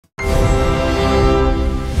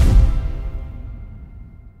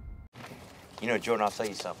know, Jordan, I'll tell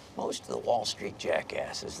you something. Most of the Wall Street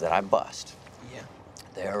jackasses that I bust, Yeah.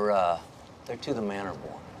 they're to the manor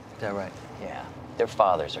born. Is that right? Yeah. Their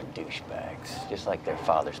fathers are douchebags, just like their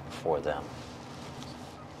fathers before them.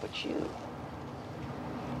 But you,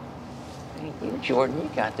 Jordan, you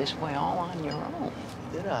got this way all on your own.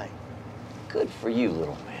 Did I? Good for you,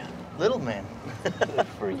 little man. Little man. Good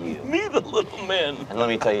for you. Me, the little man. And let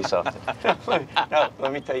me tell you something.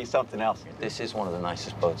 Let me tell you something else. This is one of the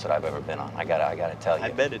nicest boats that I've ever been on. I gotta tell you. I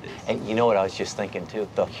bet it is. And you know what I was just thinking too?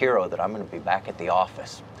 The hero that I'm gonna be back at the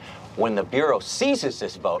office when the Bureau seizes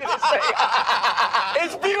this boat.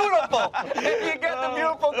 It's beautiful. If you get the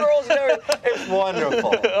beautiful girls there, it's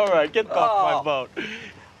wonderful. All right, get off my boat.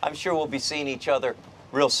 I'm sure we'll be seeing each other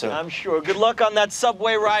real soon. I'm sure. Good luck on that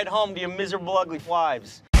subway ride home to your miserable, ugly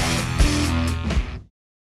wives.